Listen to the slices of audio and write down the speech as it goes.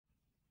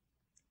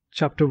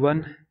Chapter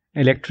 1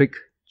 Electric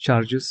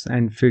Charges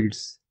and Fields.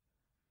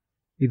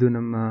 ಇದು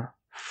ನಮ್ಮ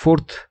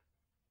fourth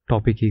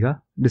topic ಈಗ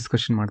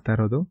ಡಿಸ್ಕಷನ್ ಮಾಡ್ತಾ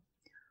ಇರೋದು.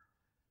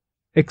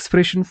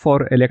 Expression for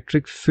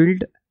electric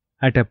field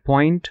at a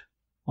point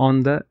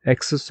on the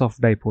axis of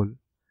dipole.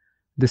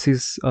 This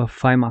is a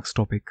 5 marks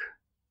topic.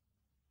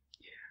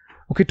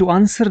 Okay, to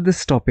answer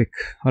this topic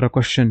or a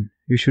question,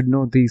 you should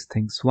know these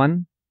things. One,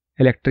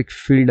 electric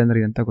field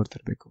ಅಂದ್ರೆ ಅಂತ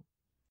ಗೊತ್ತಿರಬೇಕು.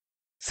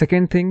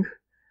 Second thing,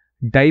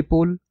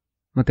 dipole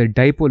ಮತ್ತೆ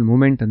dipole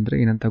moment ಅಂದ್ರೆ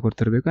ಏನಂತ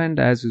ಗೊತ್ತಿರಬೇಕು. And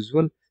as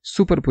usual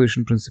super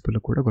position principal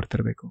ಕೂಡ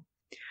ಗೊತ್ತಿರಬೇಕು.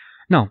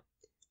 Now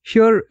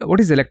here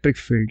what is electric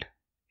field?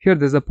 Here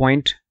there is a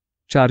point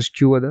charge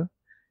Q ಅದ,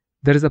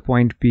 there is a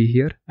point P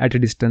here at A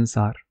distance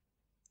R.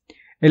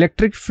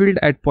 Electric field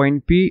at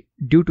point P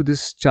due to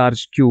this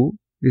charge Q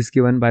is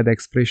given by the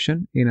expression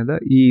ಏನದ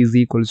E is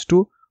equals to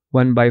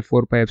 1 by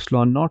 4 pi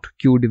epsilon naught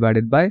Q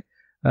divided by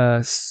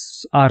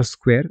R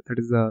square,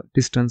 that is the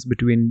distance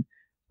between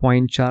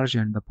point charge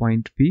and the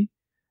point P,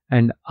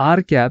 and R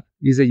cap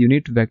is a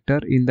unit vector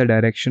in the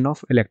direction of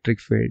electric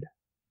field.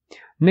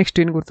 Next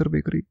ಏನು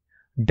ಗೊತ್ತಿರಬೇಕು ರೀ?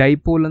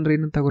 Dipole ಅಂದ್ರೆ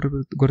ಏನಂತ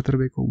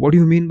ಗೊತ್ತಿರಬೇಕು. What do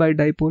you mean by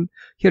dipole?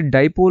 Here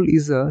dipole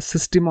is a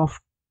system of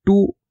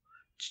two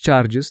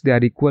charges. They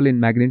are equal in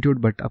magnitude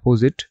but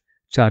opposite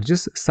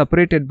charges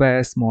separated by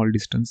a small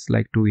distance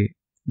like 2a.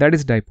 That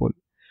is dipole.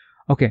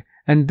 Okay,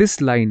 and this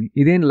line,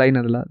 ಇದೇನು line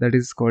ಅದಲ್ಲ, that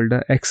is called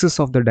the axis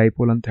of the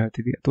dipole ಅಂತ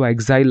ಹೇಳ್ತೀವಿ, ಅಥವಾ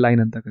exile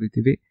line ಅಂತ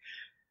ಕರಿತೀವಿ.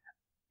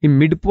 In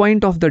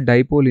midpoint of the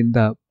dipole in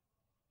the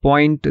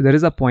point, there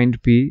is a point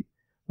P.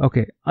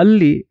 Okay,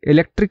 ಅಲ್ಲಿ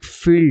electric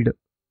field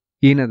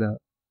ಏನದ,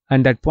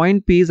 and that point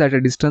P is at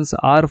a distance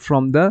r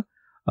from the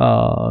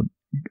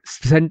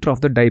center of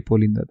the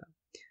dipole in the.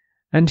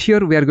 And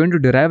here we are going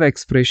to derive an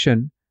expression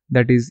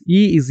that is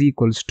E is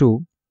equals to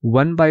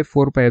 1 by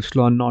 4 pi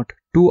epsilon naught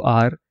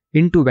 2r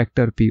into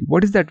vector P.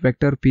 What is that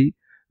vector P?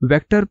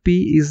 Vector P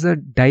is a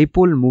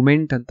dipole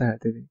moment anta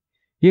ಹೇಳ್ತೀವಿ.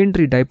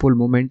 ಏನ್ರಿ dipole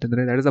moment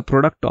ಅಂದ್ರೆ that is a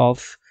product of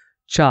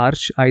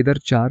charge, either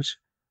charge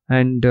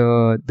and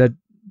the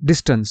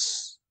distance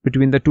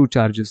between the two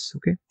charges.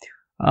 Okay,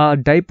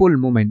 dipole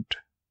moment,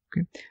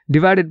 okay,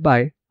 divided by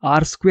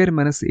r square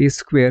minus a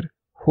square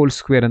whole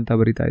square anta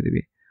ಬರಿತಾ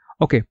ಇದೀವಿ.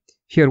 Okay,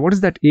 here what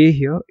is that a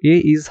here? A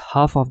is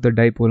half of the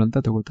dipole anta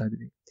ತಗೋತಾ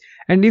ಇದೀವಿ.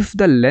 And if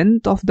the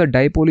length of the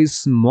dipole is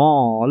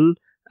small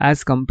as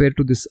compared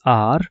to this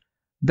r,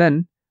 then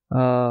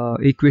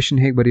equation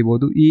ಹೇಗೆ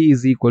ಬರಿಬಹುದು? E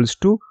is equals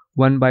to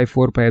 1 by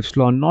 4 pi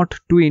epsilon naught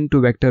 2 into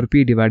vector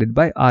p divided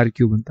by r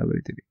cube ಅಂತ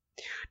ಬರಿತೀವಿ.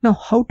 Now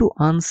how to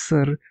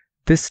answer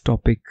this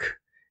topic?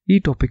 ಈ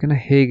topic ಅನ್ನ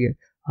ಹೇಗೆ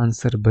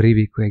answer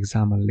ಬರೀಬೇಕು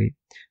exam ಅಲ್ಲಿ?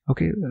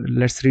 Okay,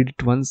 let's read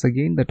it once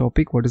again. The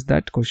topic, what is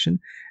that question?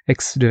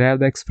 Derive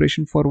the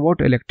expression for what?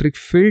 Electric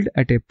field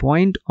at a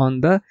point on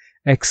the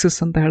axis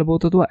ಅಂತ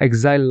ಹೇಳ್ಬೋದು, ಅಥವಾ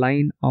exile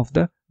line of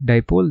the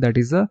dipole. That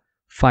is a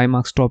 5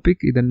 marks topic.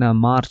 ಇದನ್ನ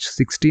March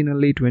 16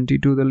 ಅಲ್ಲಿ,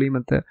 22 ದಲ್ಲಿ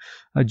ಮತ್ತೆ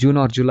June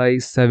R July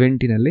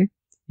 17 ಅಲ್ಲಿ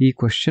ಈ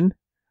question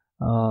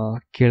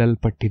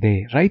ಕೇಳಲ್ಪಟ್ಟಿದೆ.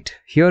 Right,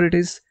 here it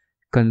is: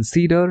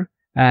 consider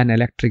an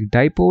electric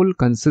dipole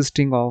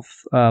consisting of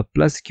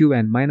plus q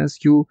and minus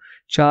q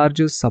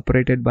charges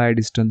separated by a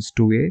distance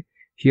 2a.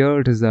 Here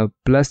it is a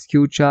plus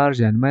q charge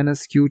and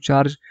minus q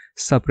charge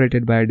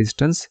separated by a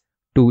distance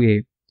 2a.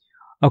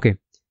 Okay,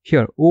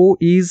 here O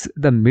is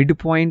the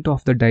midpoint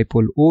of the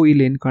dipole. O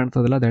ಇಲ್ಲಿ ಏನು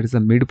ಕಾಣ್ತದಲ್ಲ, that is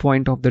the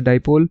midpoint of the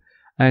dipole.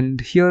 And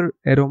here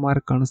arrow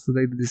mark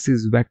ಕಾಣಿಸ್ತದೆ, this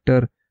is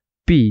vector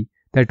P.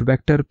 That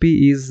vector P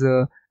is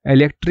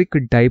electric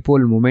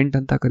dipole moment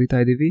ಅಂತ ಕರಿತಾ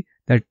ಇದೀವಿ.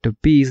 That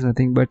P is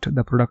nothing but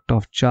the product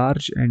of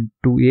charge and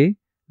 2a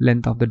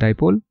length of the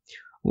dipole.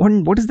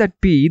 What is that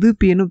P? ಇದು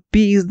P ಏನು?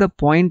 P is the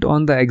point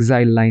on the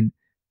exile line.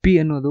 P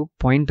ಅನ್ನೋದು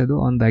point ಅದು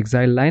on the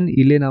exile line.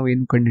 ಇಲ್ಲೇ ನಾವು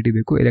ಏನು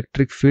ಕಂಡುಹಿಡಿಬೇಕು?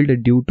 Electric field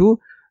due to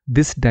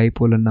this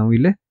dipole ಅನ್ನು ನಾವು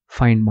ಇಲ್ಲೇ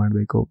ಫೈಂಡ್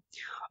ಮಾಡಬೇಕು.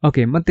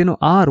 ಓಕೆ, ಮತ್ತೇನು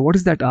R? What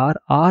is that R?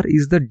 R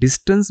is the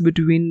distance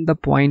between the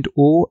point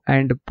O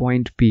and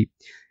point P.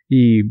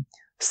 ಈ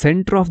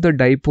ಸೆಂಟರ್ ಆಫ್ ದ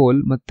ಡೈಪೋಲ್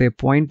ಮತ್ತೆ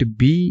ಪಾಯಿಂಟ್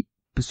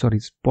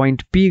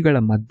P ಗಳ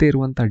ಮಧ್ಯೆ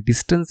ಇರುವಂತಹ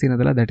ಡಿಸ್ಟೆನ್ಸ್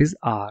ಏನದಲ್ಲ, that is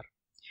R.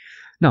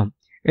 Now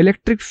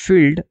electric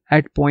field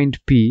at point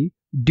P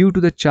due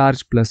to the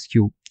charge plus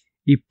Q.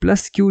 ಈ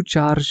plus Q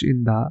charge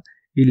ಇಂದ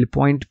ಇಲ್ಲಿ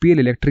point P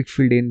ಅಲ್ಲಿ ಎಲೆಕ್ಟ್ರಿಕ್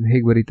ಫೀಲ್ಡ್ ಏನು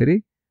ಹೇಗೆ ಬರೀತೀರಿ?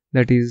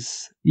 That is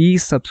E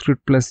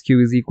subscript plus Q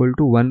is equal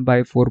to 1 by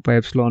 4 pi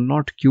epsilon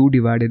naught Q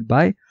divided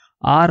by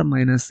R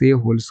minus A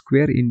whole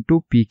square into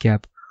P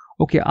cap.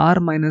 Okay, R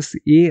minus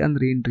A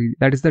ಅಂದ್ರೆ ಏನ್ರಿ?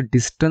 That is the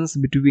distance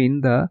between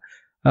the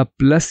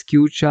plus Q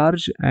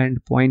charge and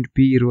point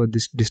P ಇರುವ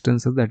this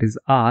distance, that is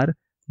R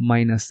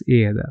minus A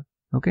ಅದ.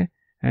 Okay,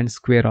 and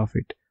square of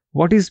it.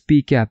 What is P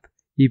cap?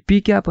 ಈ P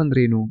cap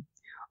ಅಂದ್ರೆ ಏನು?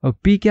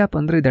 P cap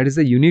ಅಂದ್ರೆ that is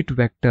a unit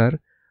vector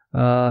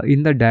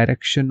in the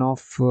direction of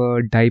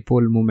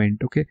dipole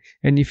moment. Okay,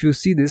 and if you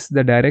see this,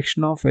 the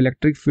direction of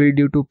electric field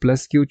due to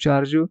plus Q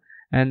charge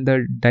and the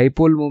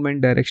dipole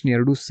moment direction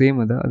ಎರಡು same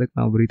ಅದ, ಅದಕ್ಕೆ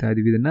ನಾವು ಬರೀತಾ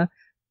ಇದೀವಿ ಇದನ್ನ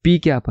P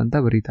cap ಅಂತ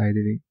ಬರೀತಾ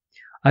ಇದೀವಿ.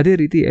 ಅದೇ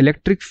ರೀತಿ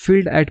electric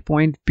field at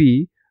point P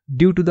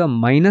due to the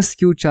minus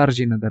Q charge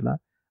ಏನದಲ್ಲ,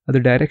 ಅದು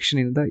ಡೈರೆಕ್ಷನ್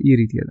ಇಂದ ಈ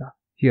ರೀತಿ ಅದ.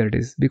 Here it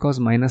is, because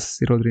minus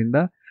ಇರೋದ್ರಿಂದ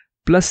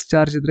ಪ್ಲಸ್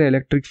ಚಾರ್ಜ್ ಇದ್ರೆ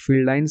ಎಲೆಕ್ಟ್ರಿಕ್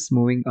ಫೀಲ್ಡ್ ಲೈನ್ಸ್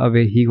ಮೂವಿಂಗ್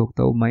ಅವೇ ಹೀಗೆ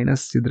ಹೋಗ್ತಾವೆ,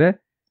 ಮೈನಸ್ ಇದ್ರೆ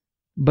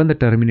ಬಂದು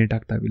ಟರ್ಮಿನೇಟ್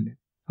ಆಗ್ತಾವೆ ಇಲ್ಲಿ.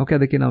 ಓಕೆ,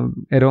 ಅದಕ್ಕೆ ನಾವು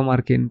ಎರೋ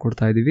ಮಾರ್ಕ್ ಏನು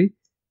ಕೊಡ್ತಾ ಇದ್ದೀವಿ,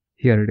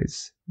 here it is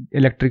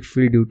electric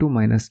field due to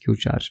minus q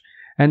charge,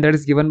 and that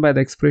is given by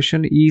the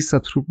expression E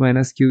subscript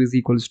minus q is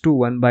equals to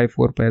 1 by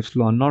 4 pi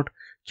epsilon naught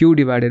q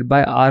divided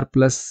by r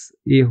plus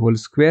a whole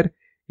square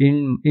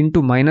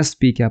into minus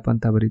p cap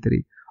anta ಬರೀತೀರಿ.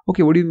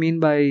 Okay, what do you mean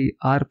by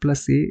r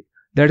plus a?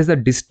 That is the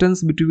distance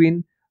between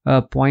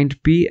point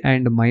p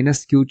and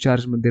minus q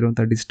charge ಮಧ್ಯೆ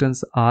ಇರುವಂತ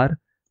distance r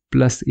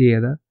plus a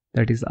ಅದ,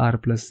 that is r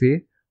plus a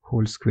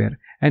whole square.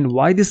 And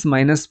why this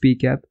minus p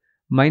cap?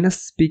 Minus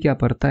p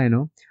cap ಅರ್ಥ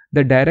ಏನು?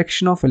 The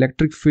direction of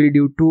electric field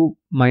due to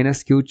minus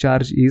q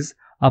charge is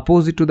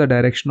opposite to the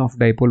direction of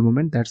dipole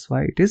moment. That's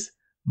why it is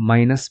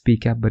minus p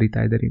cap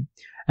ಬರಿತಾ ಇದ್ದಾರೆ.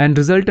 And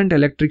resultant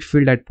electric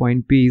field at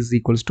point P is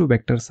equals to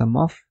vector sum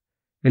of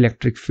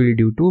electric field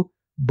due to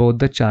both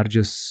the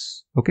charges.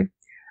 Okay,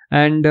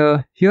 and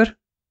here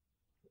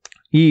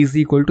E is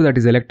equal to, that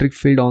is electric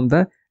field on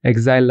the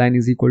axial line,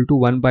 is equal to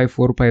 1 by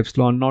 4 pi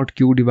epsilon naught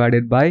q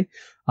divided by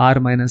r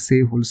minus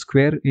a whole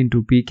square into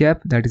p cap,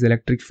 that is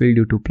electric field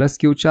due to plus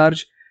q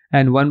charge,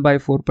 and 1 by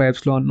 4 pi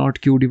epsilon naught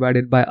q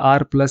divided by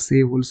r plus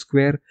a whole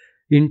square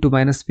into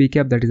minus p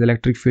cap, that is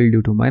electric field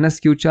due to minus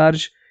q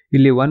charge.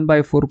 ಇಲ್ಲಿ 1 by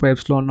 4 pi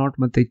epsilon naught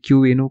ಮತ್ತೆ q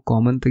ಏನು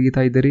common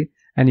ತೆಗಿತಾ ಇದ್ದೀರಿ,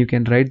 and you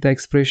can write the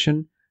expression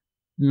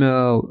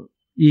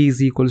E is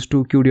equals to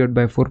q divided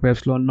by 4 pi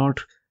epsilon naught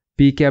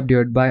p cap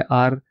divided by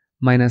r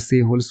minus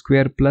a whole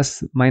square plus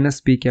minus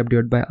p cap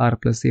divided by r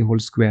plus a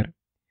whole square.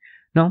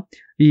 Now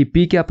ಈ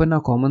p cap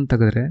ಅನ್ನ common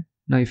ತೆಗೆದ್ರೆ,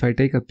 now if I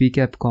take a p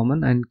cap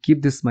common and keep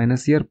this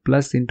minus here,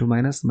 plus into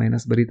minus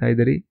minus ಬರಿತಾ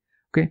ಇದ್ದೀರಿ.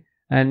 Okay,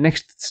 and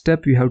next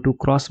step you have to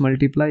cross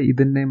multiply,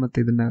 ಇದನ್ನೇ ಮತ್ತೆ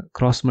ಇದನ್ನ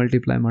cross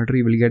multiply ಮಾಡ್ರಿ,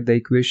 you will get the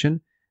equation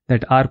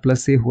that r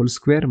plus a whole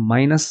square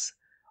minus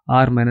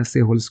r minus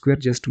a whole square,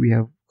 just we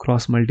have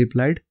cross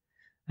multiplied.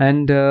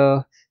 And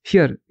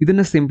here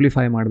ಇದನ್ನ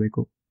simplify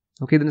ಮಾಡಬೇಕು.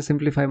 Okay, ಇದನ್ನ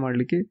simplify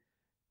ಮಾಡಲಿಕ್ಕೆ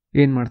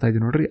ಏನು ಮಾಡ್ತಾ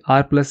ಇದ್ದೀವಿ ನೋಡ್ರಿ,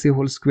 r plus a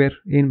whole square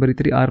ಏನು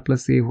ಬರೀತೀರಿ, r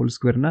plus a whole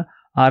square ನ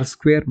r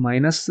square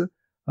minus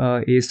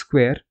a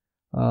square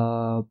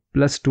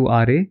plus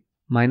 2ra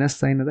minus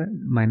sign ಅದ,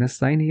 minus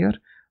sign here,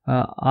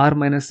 r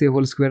minus a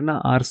whole square ನ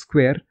r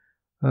square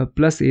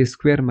plus a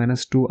square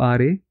minus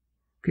 2ra,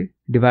 okay,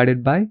 divided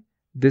by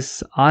this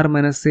r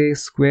minus a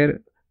square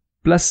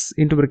plus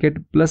into bracket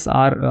plus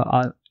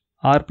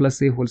r plus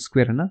a whole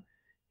square ಅನ್ನ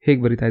ಹೇಗೆ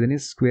ಬರಿತಾ ಇದ್ದೀನಿ,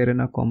 square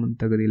ಅನ್ನ common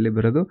ತೆಗೆದು ಇಲ್ಲಿ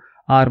ಬರೋದು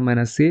r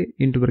minus a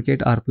into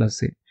bracket r plus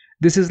a.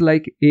 This is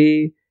like a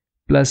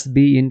plus b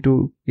into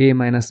a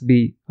minus b.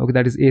 Okay,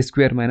 that is a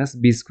square minus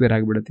b square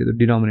ಆಗಿಬಿಡುತ್ತೆ, ಇದು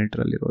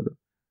ಡಿನಾಮಿನೇಟರ್ ಅಲ್ಲಿ ಇರೋದು.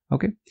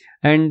 ಓಕೆ,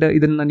 ಅಂಡ್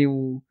ಇದನ್ನ ನೀವು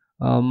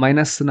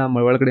ಮೈನಸ್ ನ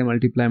ಒಳಗಡೆ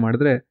ಮಲ್ಟಿಪ್ಲೈ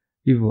ಮಾಡಿದ್ರೆ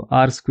ಇವು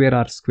r square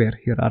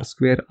here r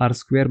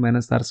square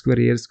minus r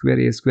square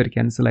a square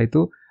cancel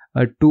ಆಯಿತು,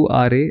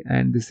 2ra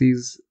and this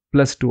is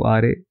plus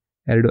 2ra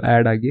ಎರಡು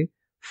ಆ್ಯಡ್ ಆಗಿ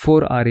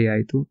 4ra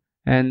ಆಯಿತು,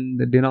 and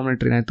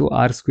ಡಿನಾಮಿನೇಟರ್ ಏನಾಯಿತು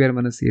r square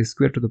minus a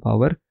square to the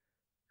power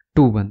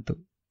 2 ಬಂತು.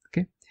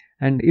 ಓಕೆ,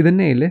 and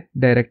ಇದನ್ನೇ ಇಲ್ಲಿ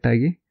direct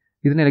ಆಗಿ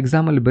ಇದನ್ನ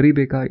ಎಕ್ಸಾಮಲ್ಲಿ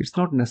ಬರೀಬೇಕಾ, ಇಟ್ಸ್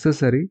ನಾಟ್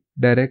ನೆಸಸರಿ,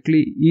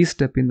 ಡೈರೆಕ್ಟ್ಲಿ ಈ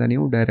ಸ್ಟೆಪ್ಪಿಂದ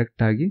ನೀವು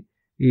ಡೈರೆಕ್ಟ್ ಆಗಿ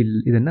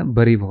ಇದನ್ನ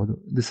ಬರೀಬಹುದು.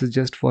 This is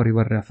just for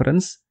your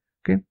reference.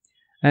 Okay,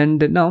 and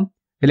now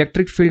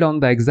electric field on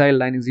the axial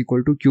line is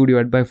equal to q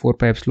divided by 4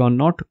 pi epsilon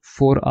naught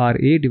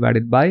 4ra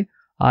divided by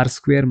r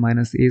square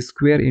minus a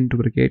square into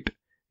bracket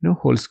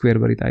whole square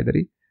ಬರಿತಾ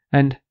ಇದ್ದೀರಿ,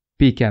 and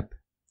p cap.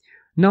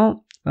 now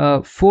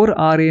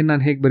 4ra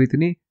ನಾನು ಹೇಗೆ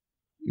ಬರಿತೀನಿ,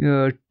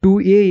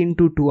 2a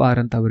into 2r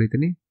ಅಂತ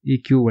ಬರಿತೀನಿ, ಈ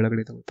q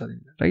ಒಳಗಡೆ ತಗೋತಾ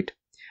ಇದ್ದೀನಿ, right.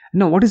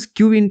 now what is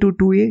q into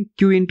 2a?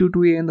 q into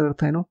 2a ಅಂದ್ರೆ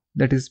ಅರ್ಥ ಏನು,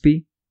 that is p.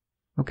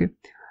 okay,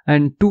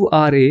 and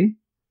 2ra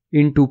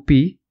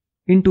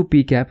into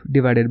p cap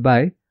divided by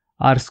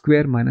r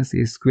square minus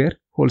a square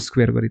whole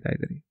square ಬರಿತಾ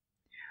ಇದ್ದೀರಿ.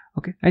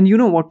 okay, and you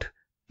know what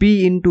p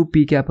into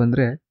p cap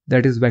ಅಂದ್ರೆ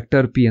that is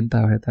vector p ಅಂತ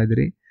ಹೇಳ್ತಾ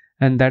ಇದ್ದೀರಿ,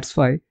 and that's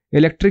why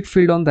electric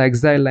field on the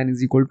axial line is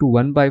equal to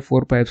 1 by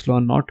 4 pi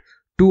epsilon naught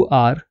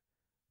 2r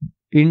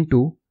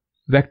into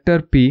vector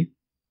p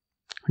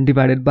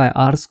divided by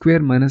r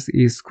square minus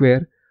a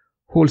square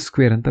whole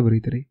square ಅಂತ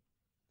ಬರೀತೀರಿ.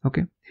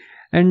 okay,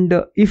 and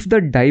if the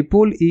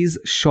dipole is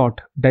short,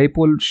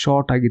 dipole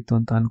short ಆಗಿತ್ತು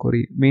ಅಂತ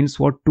ಅನ್ಕೋರಿ, means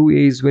what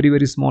 2a is very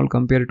very small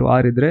compared to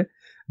r ಇದ್ರೆ,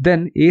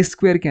 then a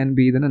square can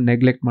be ಇದನ್ನ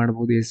neglect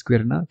ಮಾಡಬಹುದು, a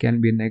square ನ can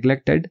be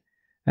neglected,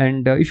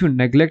 and if you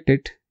neglect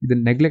it,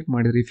 ಇದನ್ನ neglect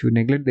ಮಾಡಿದ್ರೆ, if you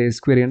neglect the a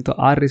square ಏನಂತ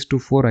r is to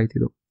 4 ಆಯ್ತು,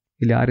 ಇದು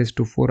ಇಲ್ಲಿ r is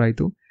to 4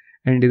 ಆಯ್ತು,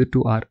 and ಇದು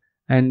 2r,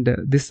 and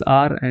this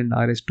r and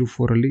r is to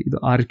 4 ಅಲ್ಲಿ ಇದು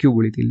r ಕ್ಯೂಬ್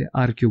ಉಳಿತು, ಇಲ್ಲಿ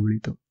r ಕ್ಯೂಬ್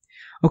ಉಳಿತು.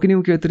 ಓಕೆ,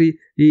 ನೀವು ಕೇಳ್ತೀರಿ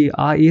ಈ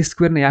ಆ ಎ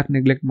ಸ್ಕ್ವೇರ್ನ ಯಾಕೆ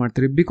ನೆಗ್ಲೆಕ್ಟ್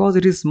ಮಾಡ್ತೀರಿ, because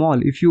it is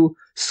small. If you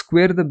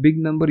square the big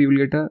number you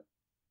will get a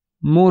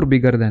more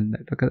bigger than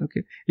that.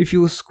 Okay, if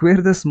you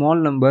square the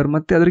small number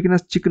ಮತ್ತೆ ಅದಕ್ಕಿಂತ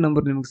ಚಿಕ್ಕ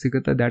ನಂಬರ್ ನಿಮಗೆ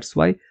ಸಿಗುತ್ತೆ, that's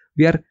why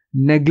we are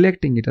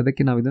neglecting it,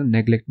 ಅದಕ್ಕೆ ನಾವು ಇದನ್ನು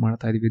neglect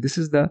ಮಾಡ್ತಾ ಇದೀವಿ. This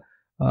is the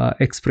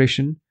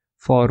expression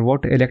for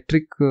what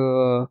electric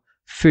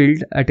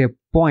field at a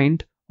point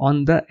on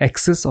the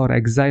axis or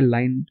axial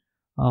line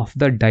of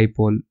the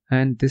dipole,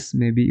 and this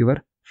may be your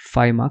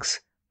 5 marks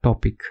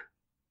topic.